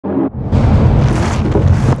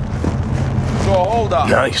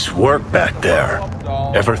Nice work back there.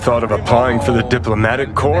 Ever thought of applying for the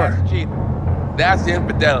diplomatic corps? That's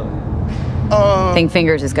infidelity. Think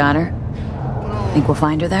Fingers has got her? Think we'll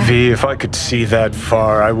find her there? V, if I could see that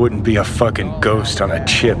far, I wouldn't be a fucking ghost on a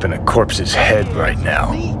chip in a corpse's head right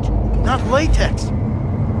now. Not latex.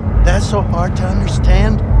 That's so hard to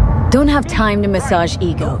understand. Don't have time to massage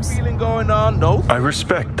egos. I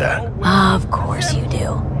respect that. Of course you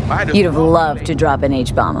do. You'd have loved to drop an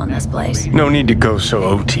H-bomb on this place. No need to go so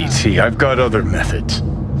OTT. I've got other methods.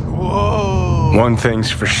 Whoa. One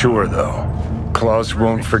thing's for sure, though. Claus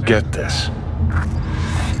won't forget this.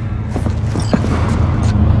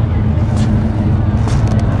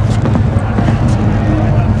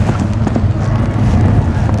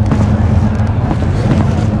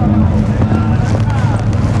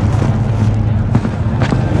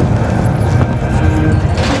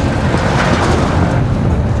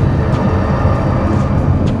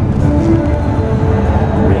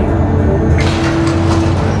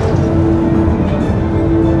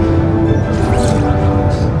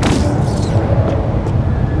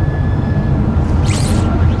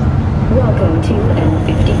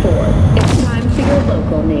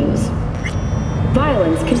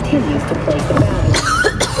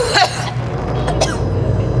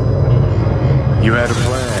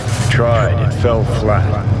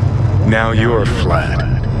 Now you're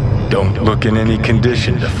flat. Don't look in any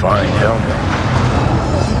condition to find Helmet.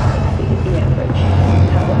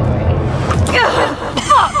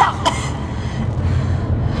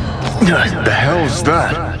 The hell's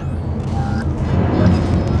that?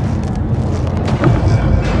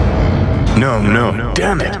 No,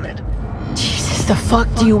 damn it. Jesus, the fuck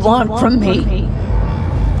do you want from me?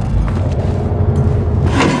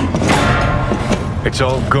 It's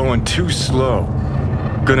all going too slow.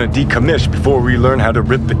 Gonna decommission before we learn how to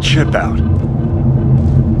rip the chip out.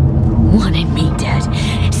 Wanted me dead.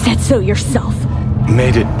 Said so yourself.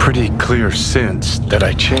 Made it pretty clear since that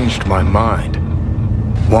I changed my mind.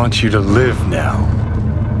 Want you to live now.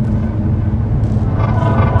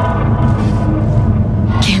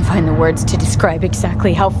 Can't find the words to describe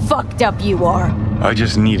exactly how fucked up you are. I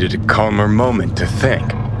just needed a calmer moment to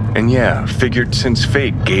think. And yeah, figured since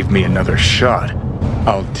fate gave me another shot,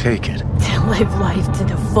 I'll take it. To live life to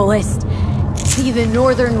the fullest. See the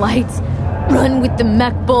northern lights. Run with the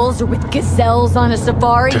mech bulls or with gazelles on a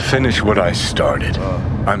safari. To finish what I started,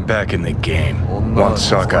 I'm back in the game. Want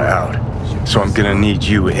Sokka out. So I'm gonna need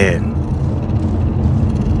you in.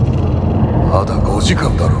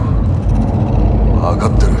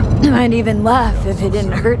 I'd even laugh if it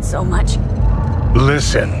didn't hurt so much.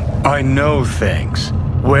 Listen, I know things.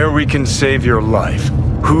 Where we can save your life.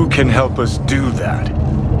 Who can help us do that?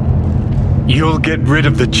 You'll get rid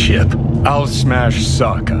of the chip. I'll smash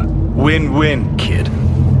Sokka. Win-win, kid.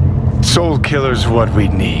 Soul Killer's what we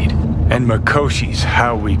need. And Mikoshi's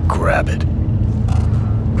how we grab it.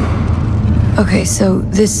 Okay, so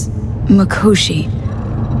this Mikoshi,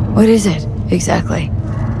 what is it exactly?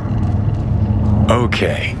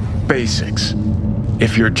 Okay, basics.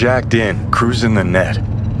 If you're jacked in, cruising the net,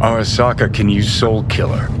 Arasaka can use Soul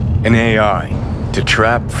Killer, an AI, to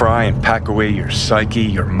trap, fry, and pack away your psyche,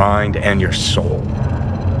 your mind, and your soul.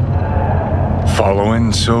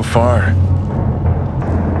 Following so far?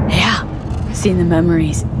 Yeah, seen the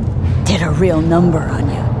memories. Did a real number on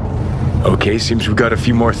you. Okay, seems we've got a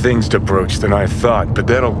few more things to broach than I thought, but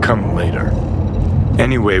that'll come later.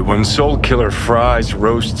 Anyway, when Soul Killer fries,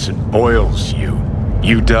 roasts, and boils you,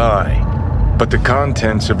 you die. But the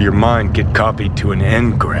contents of your mind get copied to an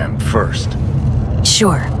engram first.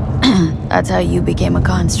 Sure. That's how you became a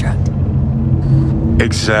construct.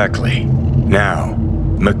 Exactly. Now,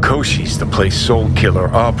 Mikoshi's the place Soul Killer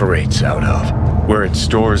operates out of, where it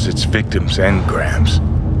stores its victims' engrams.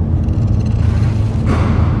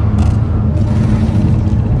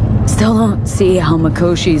 Still don't see how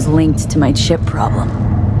Mikoshi's linked to my chip problem.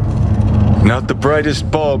 Not the brightest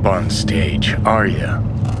bulb on stage, are ya?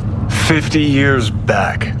 50 years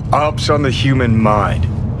back, ops on the human mind.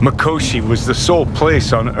 Mikoshi was the sole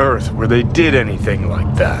place on Earth where they did anything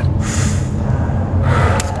like that.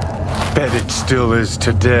 Bet it still is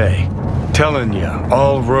today. Telling ya,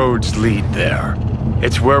 all roads lead there.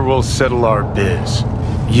 It's where we'll settle our biz.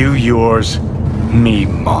 You yours, me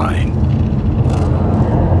mine.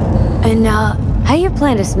 And, how you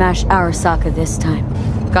plan to smash Arasaka this time?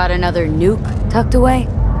 Got another nuke tucked away?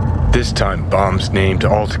 This time bomb's named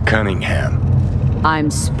Alt Cunningham. I'm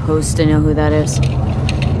supposed to know who that is?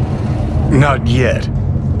 Not yet,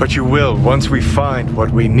 but you will once we find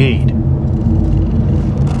what we need.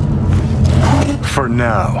 For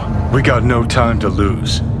now, we got no time to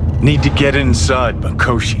lose. Need to get inside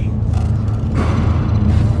Mikoshi.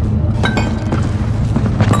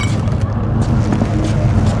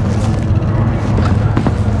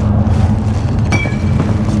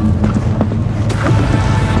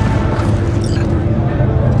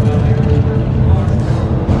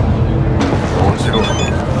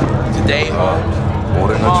 Today,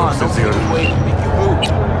俺が直接やる。 wait to make you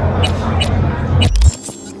move.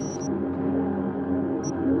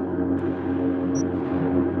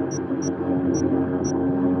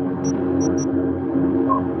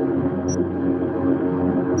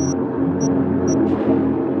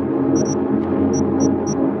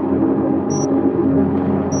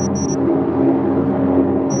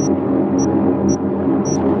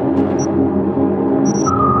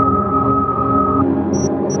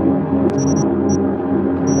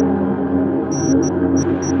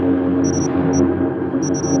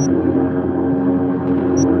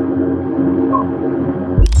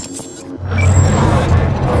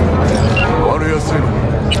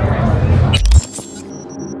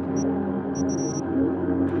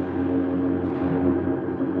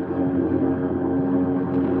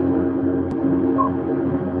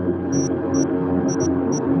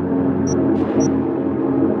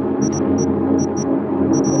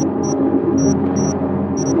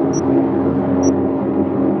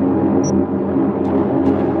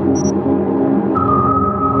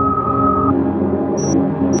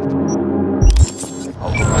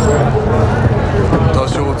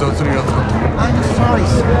 I'm sorry,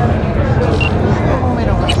 sir. Wait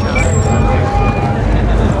a minute.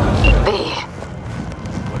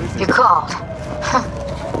 B. You called.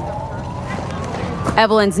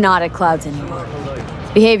 Evelyn's not at Clouds anymore.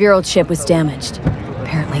 Behavioral chip was damaged.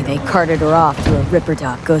 Apparently they carted her off to a Ripper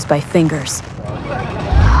dock goes by Fingers.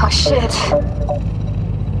 Oh, shit.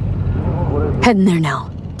 Heading there now,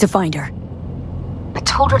 to find her. I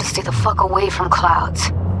told her to stay the fuck away from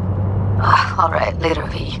Clouds. All right, later,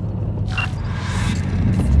 V.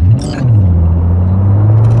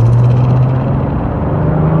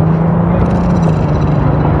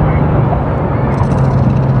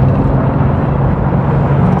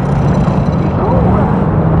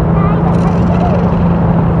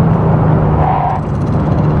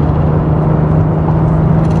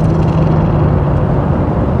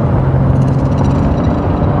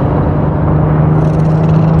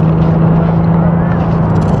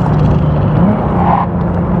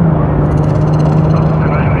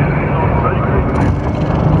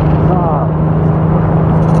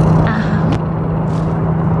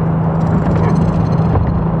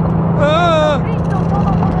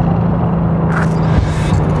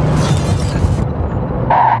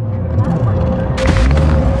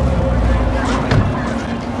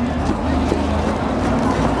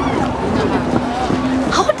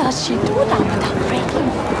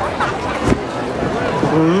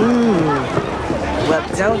 Well,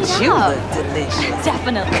 don't you look delicious?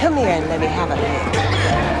 Definitely. Come here and let me have a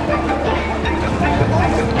lick.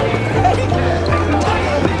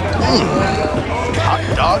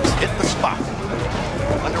 Hot dogs hit the spot.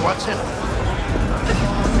 Wonder what's in them.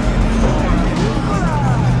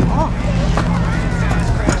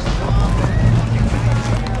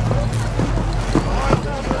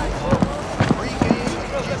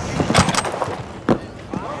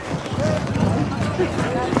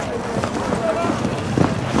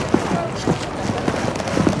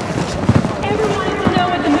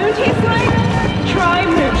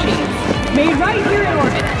 Made right here in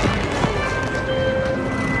orbit.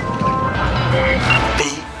 B,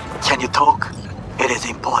 can you talk? It is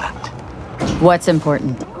important. What's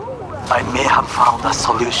important? I may have found a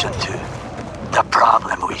solution to the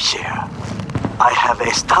problem we share. I have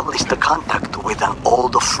established a contact with an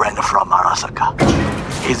old friend from Arasaka.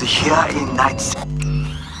 He's here in Night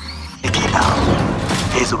City now.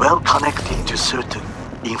 He's well connected to certain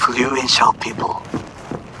influential people.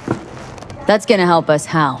 That's gonna help us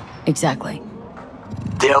how, exactly?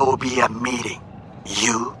 There will be a meeting.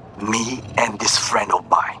 You, me, and this friend of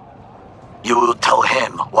mine. You will tell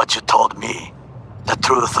him what you told me. The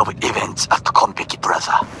truth of events at Konpeki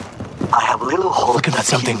Plaza. I have little hope. Looking at that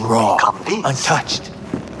something he will raw, be convinced. untouched.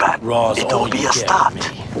 But Raw's it all will be you a get start.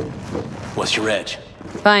 with me. What's your edge?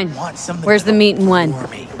 Fine. Want something Where's the meet and when? for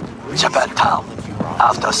me. Japantown.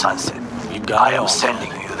 After sunset. You got I it am all.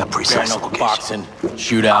 sending you the Bare precise knuckle location. boxing, I'll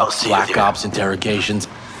shootouts, see you black there. ops interrogations.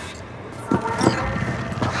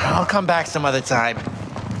 I'll come back some other time.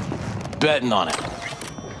 Betting on it.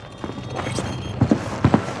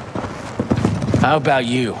 How about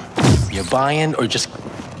you? You buying or just...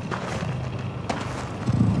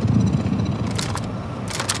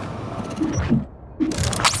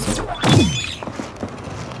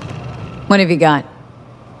 What have you got?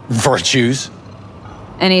 Virtues?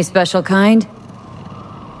 Any special kind?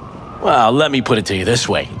 Well, let me put it to you this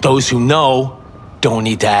way. Those who know don't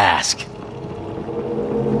need to ask.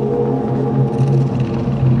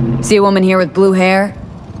 See a woman here with blue hair?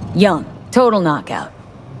 Young, total knockout.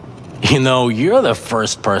 You know, you're the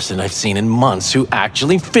first person I've seen in months who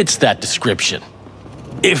actually fits that description.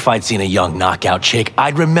 If I'd seen a young knockout chick,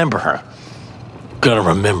 I'd remember her. Gonna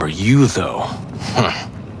remember you, though.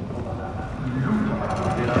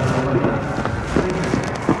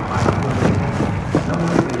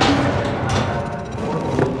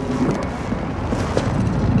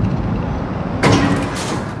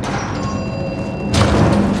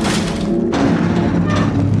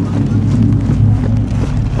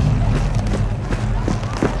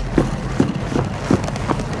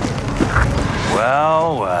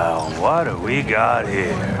 Well, what do we got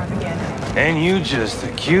here? Ain't you just the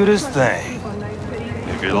cutest thing?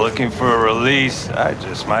 If you're looking for a release, I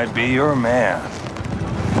just might be your man.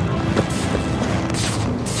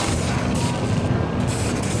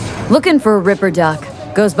 Looking for a Ripper Duck.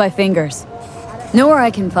 Goes by Fingers. Know where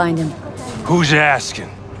I can find him. Who's asking?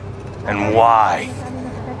 And why?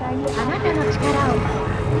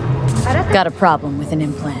 Got a problem with an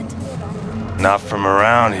implant. Not from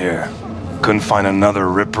around here. Couldn't find another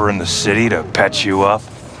Ripper in the city to patch you up?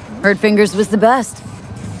 Heard Fingers was the best.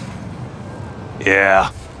 Yeah,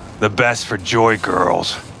 the best for joy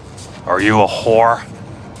girls. Are you a whore?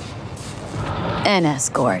 An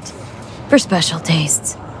escort. For special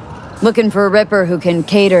tastes. Looking for a Ripper who can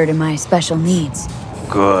cater to my special needs.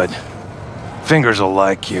 Good. Fingers will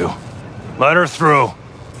like you. Let her through.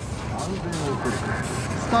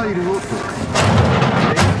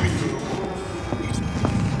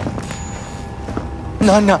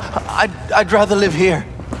 No, I'd rather live here.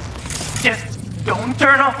 Just don't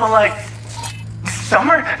turn off the lights.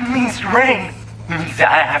 Summer means rain. Means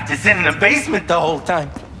I have to sit in the basement the whole time.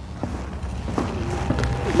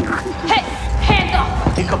 Hey, hands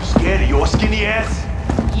off! Think I'm scared of your skinny ass?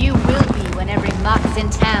 You will be when every mox in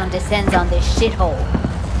town descends on this shithole.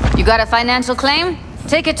 You got a financial claim?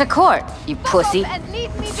 Take it to court, you pussy.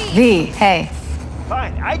 V, hey.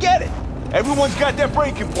 Fine, I get it. Everyone's got their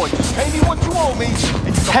breaking point. Just pay me what you owe me.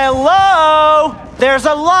 Hello? There's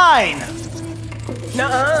a line.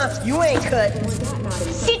 Nuh-uh, you ain't cutting.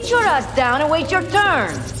 Sit your ass down and wait your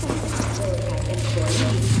turn.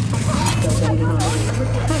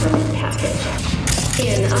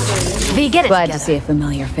 V, get it Glad together. To see a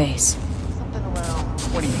familiar face.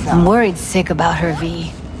 I'm worried sick about her,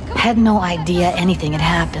 V. Had no idea anything had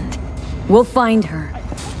happened. We'll find her.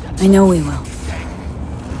 I know we will.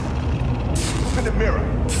 In the mirror.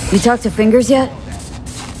 You talked to Fingers yet?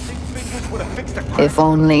 If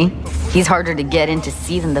only. He's harder to get in to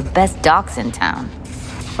see than the best docs in town.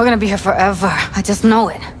 We're gonna be here forever. I just know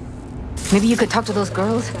it. Maybe you could talk to those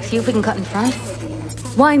girls, see if we can cut in front?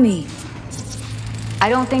 Why me? I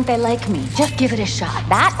don't think they like me. Just give it a shot.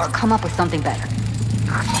 That or come up with something better.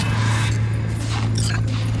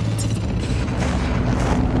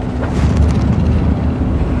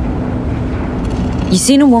 You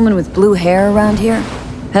seen a woman with blue hair around here?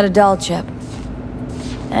 Had a doll chip.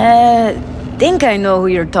 Think I know who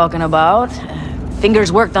you're talking about.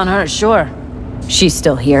 Fingers worked on her, sure. She's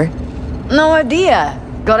still here? No idea.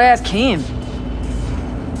 Gotta ask him.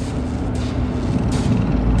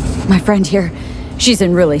 My friend here, she's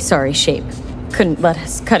in really sorry shape. Couldn't let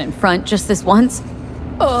us cut in front just this once.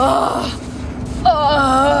 Of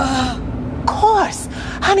course.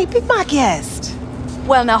 Honey, be my guest.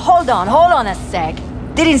 Well, now hold on a sec.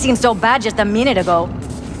 Didn't seem so bad just a minute ago.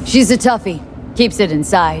 She's a toughie. Keeps it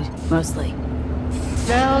inside, mostly.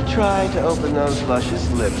 Now try to open those luscious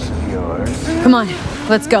lips of yours. Come on,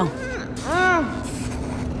 let's go.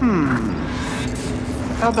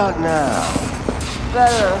 How about now?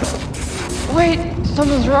 Better. Wait,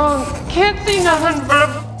 something's wrong. Can't see nothing but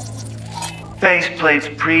Faceplate's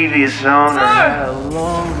previous owner had a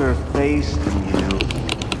longer face than you.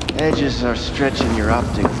 Edges are stretching your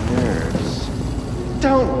optic nerves.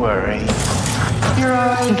 Don't worry. Your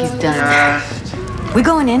eyes I think he's done. just We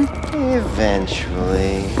going in?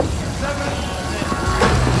 eventually.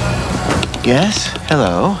 Yes?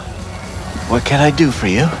 Hello? What can I do for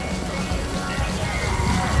you?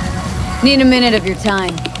 Need a minute of your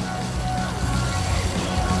time.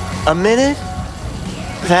 A minute?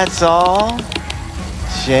 That's all?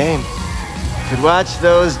 Shame. Could watch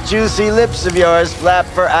those juicy lips of yours flap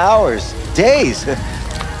for hours, days.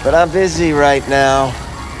 But I'm busy right now.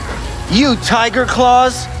 You Tiger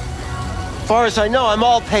Claws? Far as I know, I'm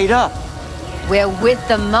all paid up. We're with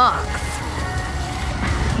the Mox.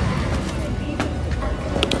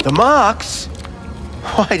 The Mox?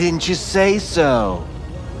 Why didn't you say so?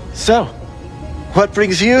 So, what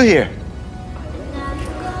brings you here?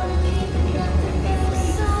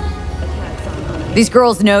 These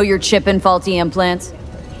girls know you're chipping faulty implants?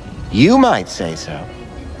 You might say so.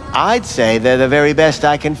 I'd say they're the very best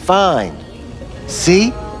I can find. See?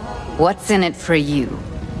 What's in it for you?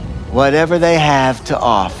 Whatever they have to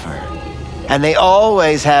offer. And they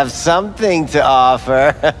always have something to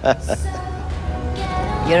offer.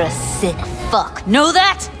 You're a sick fuck. Know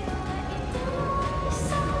that?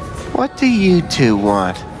 What do you two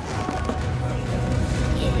want?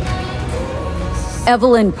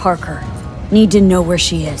 Evelyn Parker. Need to know where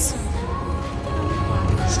she is.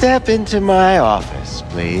 Step into my office,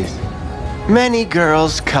 please. Many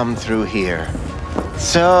girls come through here.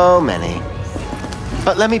 So many.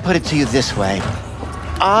 But let me put it to you this way.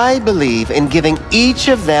 I believe in giving each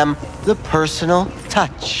of them the personal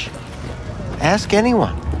touch. Ask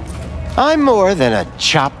anyone. I'm more than a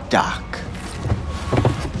chop doc.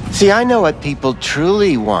 See, I know what people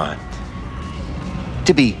truly want.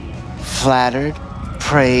 To be flattered,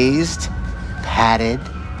 praised, patted.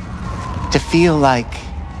 To feel like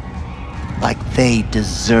they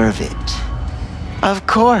deserve it. Of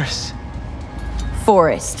course.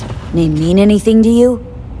 Forrest. Name mean anything to you?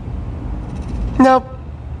 Nope.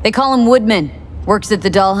 They call him Woodman. Works at the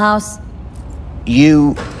dollhouse.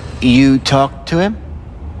 You talked to him?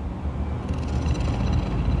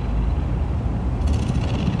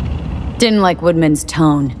 Didn't like Woodman's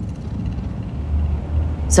tone.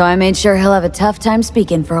 So I made sure he'll have a tough time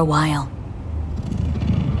speaking for a while.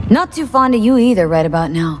 Not too fond of you either right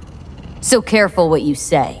about now. So careful what you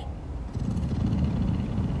say.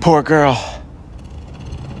 Poor girl.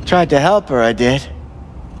 Tried to help her, I did.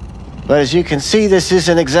 But as you can see, this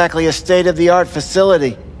isn't exactly a state-of-the-art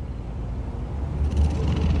facility.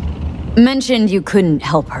 Mentioned you couldn't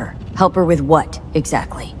help her. Help her with what,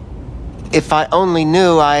 exactly? If I only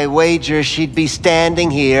knew, I wager she'd be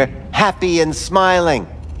standing here, happy and smiling.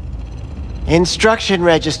 Instruction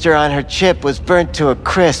register on her chip was burnt to a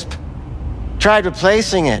crisp. Tried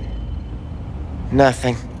replacing it.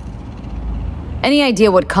 Nothing. Any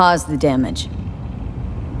idea what caused the damage?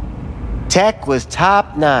 Tech was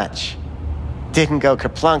top-notch. Didn't go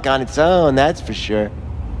kerplunk on its own, that's for sure.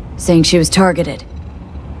 Saying she was targeted.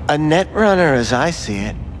 A net runner, as I see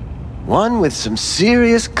it. One with some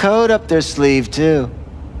serious code up their sleeve, too.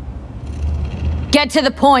 Get to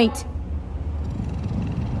the point!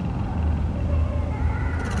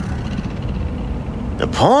 The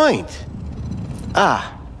point?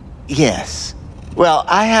 Ah, yes. Well,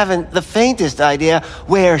 I haven't the faintest idea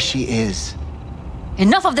where she is.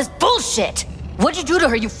 Enough of this bullshit! What'd you do to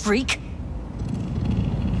her, you freak?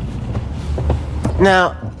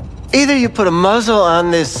 Now, either you put a muzzle on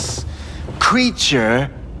this creature,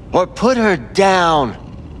 or put her down.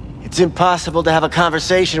 It's impossible to have a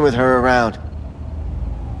conversation with her around.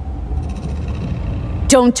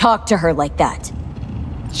 Don't talk to her like that.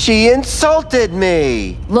 She insulted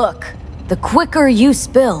me! Look, the quicker you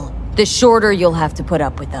spill, the shorter you'll have to put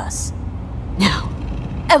up with us. Now,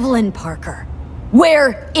 Evelyn Parker.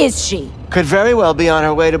 Where is she? Could very well be on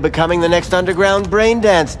her way to becoming the next underground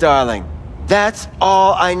braindance darling. That's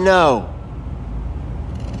all I know.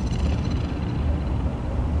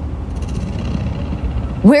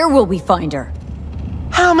 Where will we find her?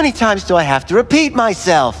 How many times do I have to repeat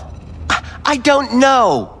myself? I don't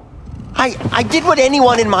know. I did what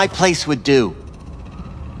anyone in my place would do.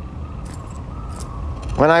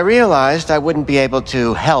 When I realized I wouldn't be able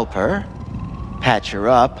to help her, patch her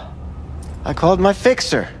up, I called my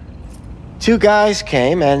fixer. 2 guys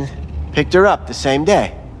came and picked her up the same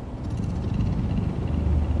day.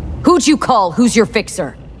 Who'd you call? Who's your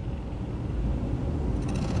fixer?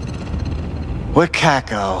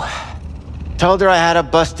 Wakako. Told her I had a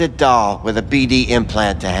busted doll with a BD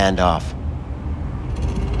implant to hand off.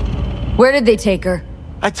 Where did they take her?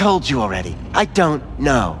 I told you already. I don't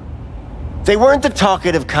know. They weren't the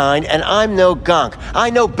talkative kind, and I'm no gunk. I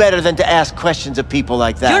know better than to ask questions of people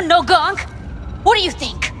like that. You're no gunk? What do you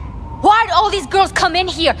think? Why'd all these girls come in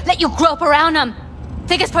here, let you grope around them?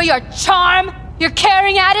 Think it's for your charm? Your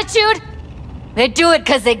caring attitude? They do it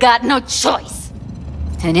because they got no choice.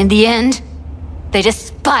 And in the end, they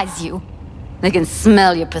despise you. They can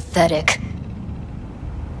smell you're pathetic.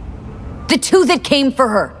 The 2 that came for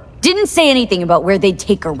her didn't say anything about where they'd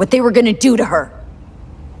take her, what they were gonna do to her.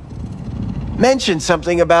 Mentioned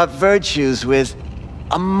something about virtues with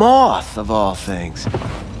a moth, of all things.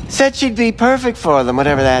 Said she'd be perfect for them,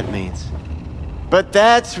 whatever that means. But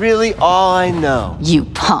that's really all I know. You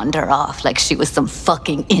pawned her off like she was some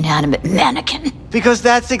fucking inanimate mannequin. Because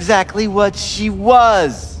that's exactly what she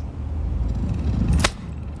was.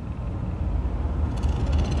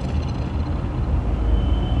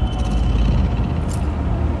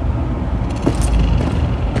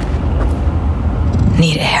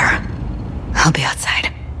 Need air. I'll be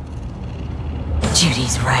outside.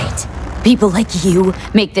 Judy's right. People like you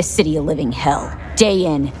make this city a living hell. Day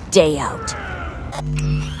in, day out.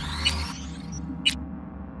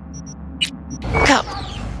 Come.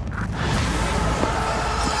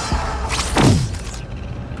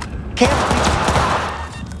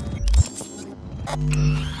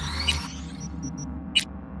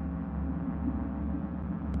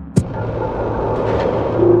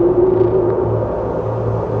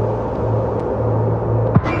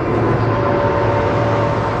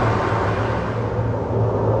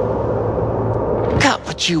 Got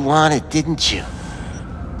what you wanted, didn't you?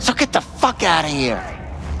 So get the fuck out of here.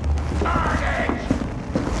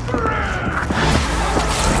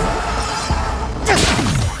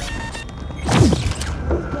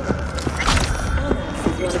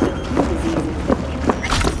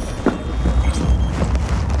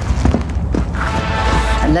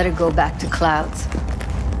 I let her go back to Clouds.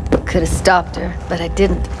 Could have stopped her, but I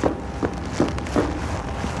didn't.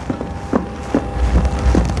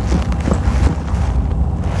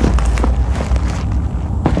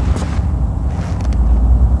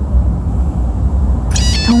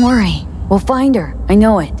 Don't worry. We'll find her. I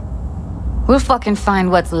know it. We'll fucking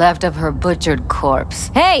find what's left of her butchered corpse.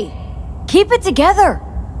 Hey! Keep it together!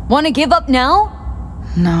 Wanna give up now?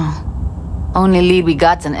 No. Only lead we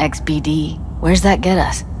got's an XBD. Where's that get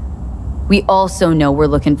us? We also know we're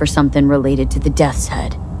looking for something related to the Death's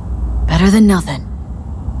Head. Better than nothing.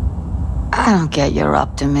 I don't get your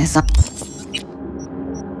optimism.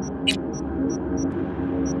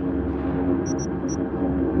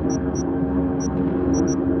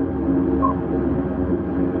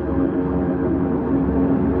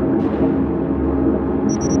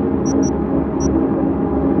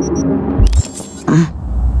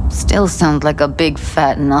 Still sounds like a big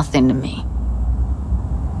fat nothing to me.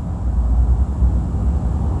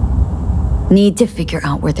 Need to figure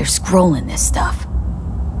out where they're scrolling this stuff.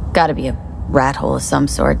 Gotta be a rat hole of some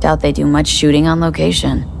sort. Doubt they do much shooting on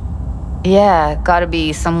location. Yeah, gotta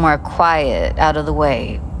be somewhere quiet, out of the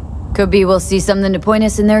way. Could be we'll see something to point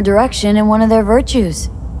us in their direction in one of their virtues.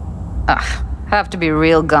 Ugh, have to be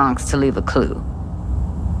real gonks to leave a clue.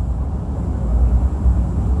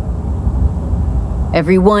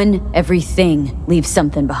 Everyone, everything leaves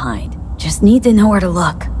something behind. Just need to know where to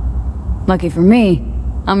look. Lucky for me,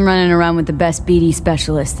 I'm running around with the best BD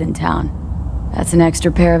specialist in town. That's an extra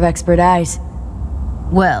pair of expert eyes.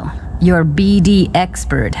 Well, your BD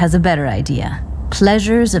expert has a better idea.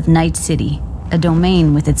 Pleasures of Night City, a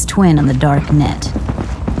domain with its twin on the dark net.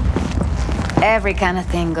 Every kind of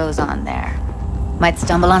thing goes on there. Might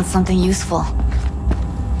stumble on something useful.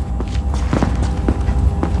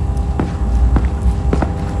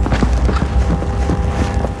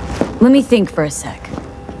 Let me think for a sec.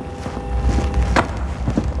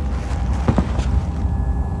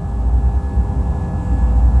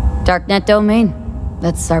 Darknet domain.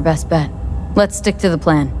 That's our best bet. Let's stick to the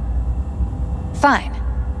plan. Fine.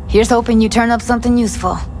 Here's hoping you turn up something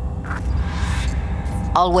useful.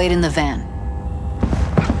 I'll wait in the van.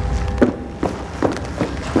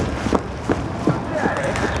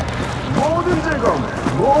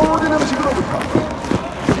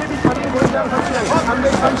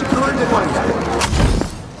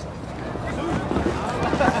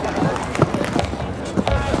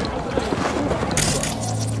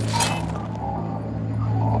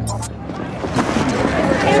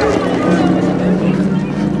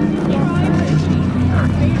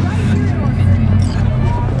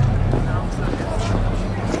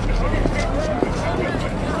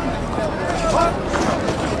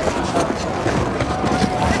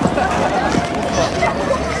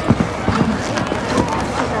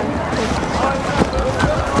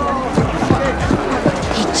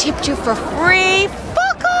 For free?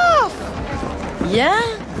 Fuck off! Yeah,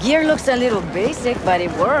 gear looks a little basic, but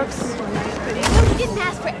it works. You didn't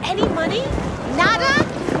ask for any money? Nada?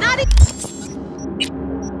 Not even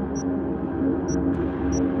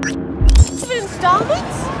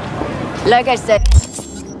installments? Like I said,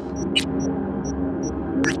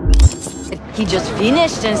 he just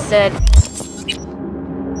finished and said,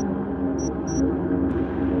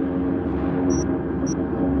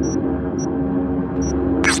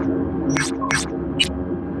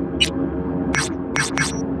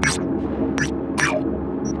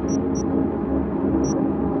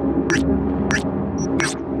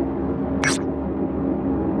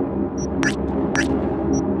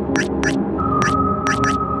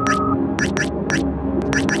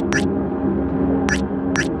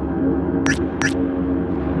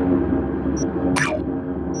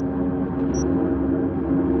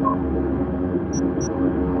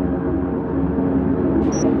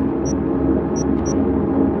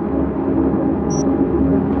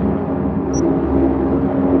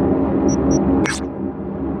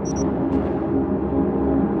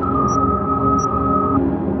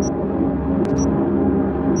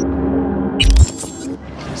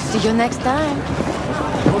 next time.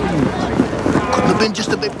 Couldn't have been just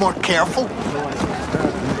a bit more careful.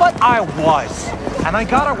 But I was. And I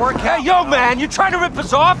gotta work out. Hey, yo, man, you trying to rip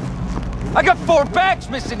us off? I got 4 bags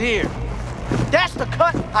missing here. That's the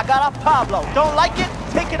cut I got off Pablo. Don't like it?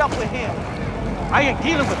 Take it up with him. I ain't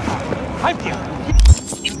dealing with Pablo. I'm dealing with you.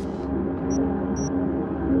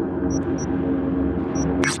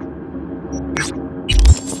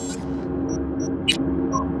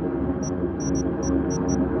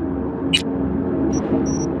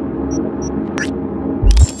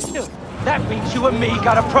 That means you and me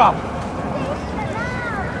got a problem.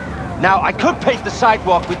 Now, I could paint the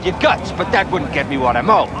sidewalk with your guts, but that wouldn't get me what I'm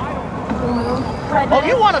owed. Oh,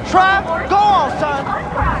 you want to try? Go on, son.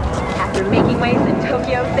 After making waves in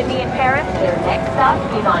Tokyo, Sydney, and Paris, their next stop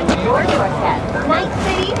is on your doorstep. Night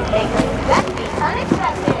City, expect the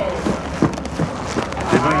unexpected.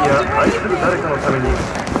 自分や愛する誰かのために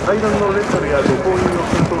階段のレンタルやご購入を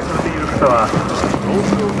検討されている方はノース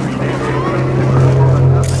ロークに連絡を取ってもらうことに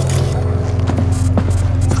なっています。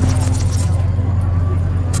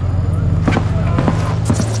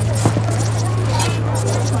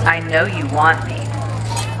 I know you want me.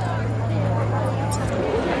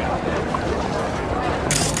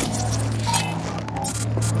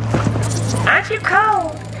 Aren't you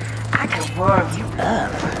cold? I could warm you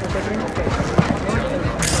up.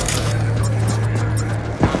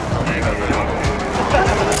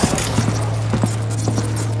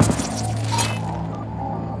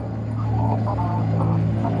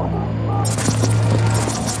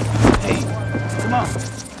 Hey, come on.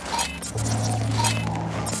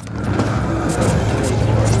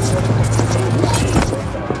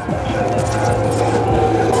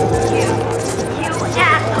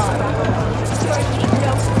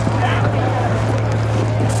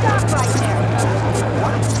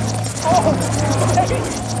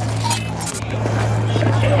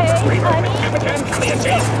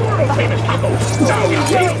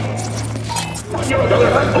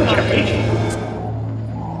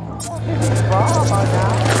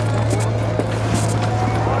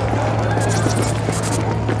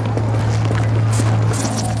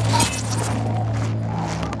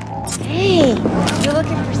 Hey, you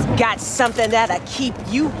looking for some... Got something that'll keep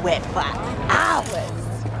you wet for hours.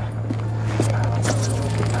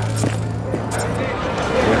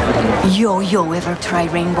 Yo, ever try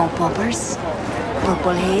rainbow poppers?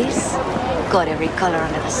 Purple haze? Got every color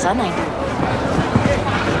under the sun, I do.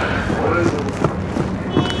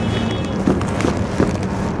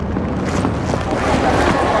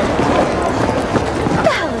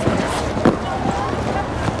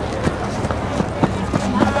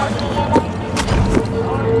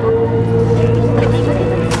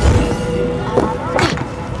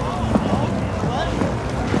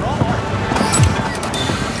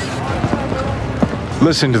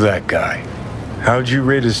 Listen to that guy. How'd you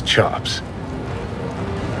rate his chops?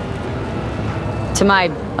 To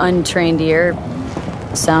my untrained ear,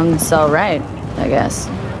 sounds alright, I guess.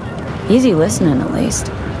 Easy listening, at least.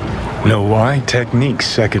 Know why? Technique's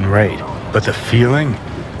second rate. But the feeling?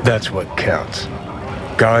 That's what counts.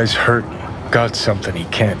 Guy's hurting, got something he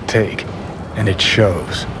can't take. And it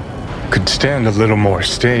shows. Could stand a little more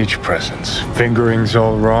stage presence. Fingering's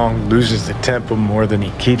all wrong, loses the tempo more than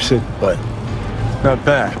he keeps it, but not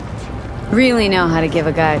bad. Really know how to give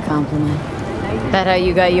a guy a compliment. That how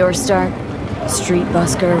you got your start? Street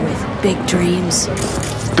busker with big dreams?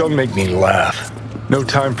 Don't make me laugh. No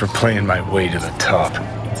time for playing my way to the top.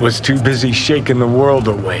 Was too busy shaking the world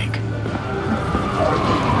awake.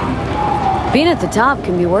 Being at the top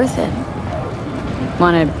can be worth it.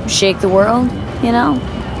 Wanna shake the world, you know?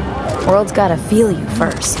 World's gotta feel you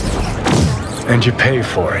first. And you pay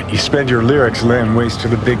for it. You spend your lyrics laying waste to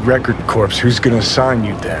the big record corps. Who's gonna sign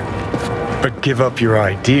you then? But give up your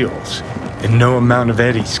ideals, and no amount of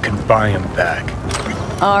eddies can buy them back.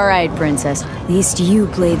 All right, princess. At least you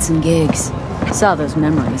played some gigs. Saw those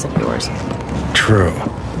memories of yours. True.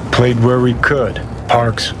 Played where we could.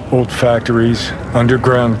 Parks, old factories,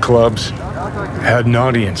 underground clubs. Had an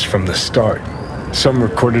audience from the start. Some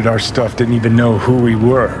recorded our stuff, didn't even know who we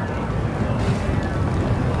were.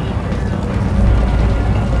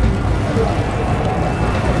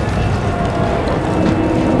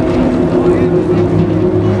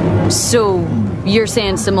 So, you're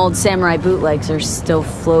saying some old samurai bootlegs are still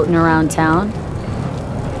floating around town?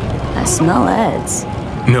 I smell ads.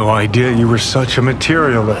 No idea you were such a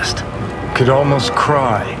materialist. Could almost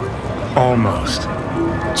cry. Almost.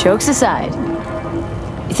 Jokes aside,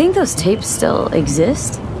 you think those tapes still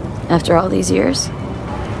exist? After all these years?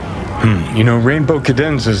 You know, Rainbow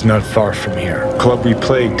Cadenza's not far from here. Club we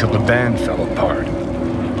played till the band fell apart.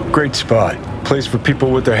 Great spot. Place for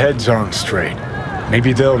people with their heads on straight.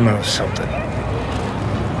 Maybe they'll know something.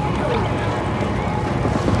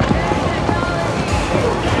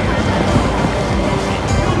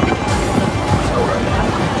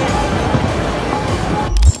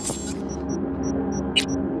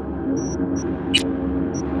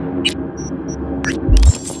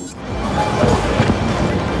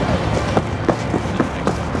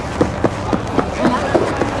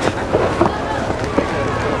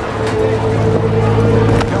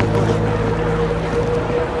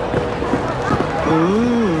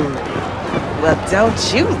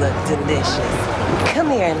 Don't you look delicious?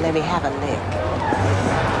 Come here and let me have a lick.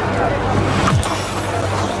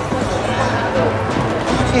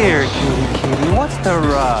 Here, cutie, what's the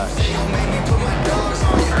rush?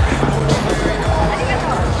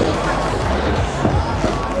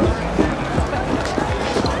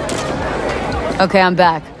 Okay, I'm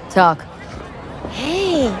back. Talk.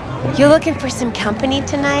 Hey, you looking for some company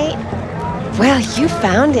tonight? Well, you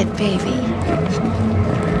found it, baby.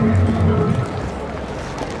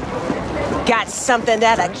 Got something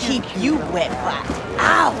that'll keep you wet for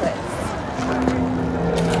hours.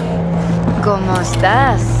 ¿Cómo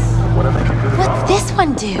estás? What's this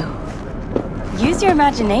one do? Use your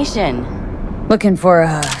imagination. Looking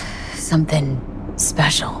for, something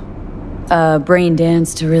special. A brain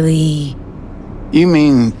dance to really... You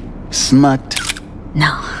mean smut?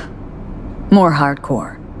 No. More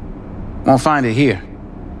hardcore. Won't find it here.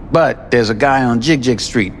 But there's a guy on Jig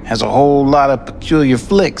Street, has a whole lot of peculiar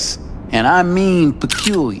flicks. And I mean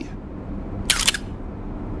peculiar.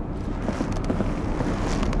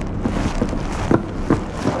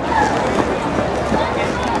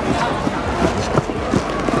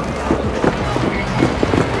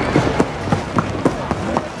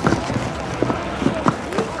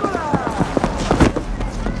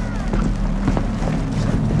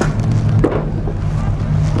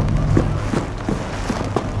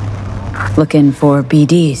 Looking for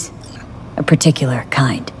BDs. A particular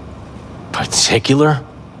kind. Particular?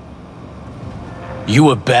 You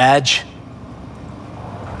a badge?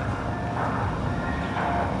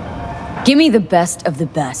 Give me the best of the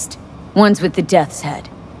best. Ones with the death's head.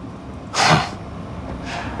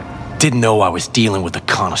 Didn't know I was dealing with a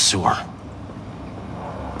connoisseur.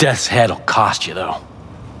 Death's head'll cost you, though.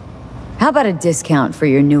 How about a discount for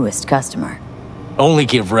your newest customer? Only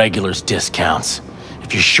give regulars discounts.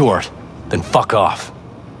 If you're short, then fuck off.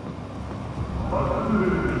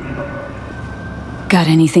 Got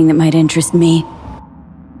anything that might interest me?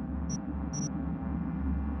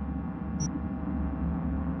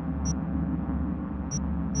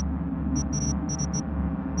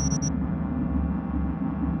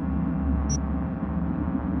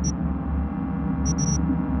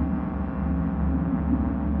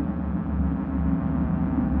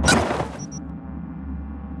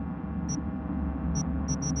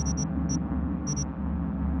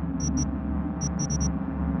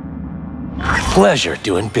 Pleasure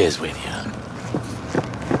doing biz with you.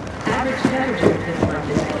 Average temperature this month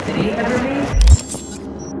in the city ever made?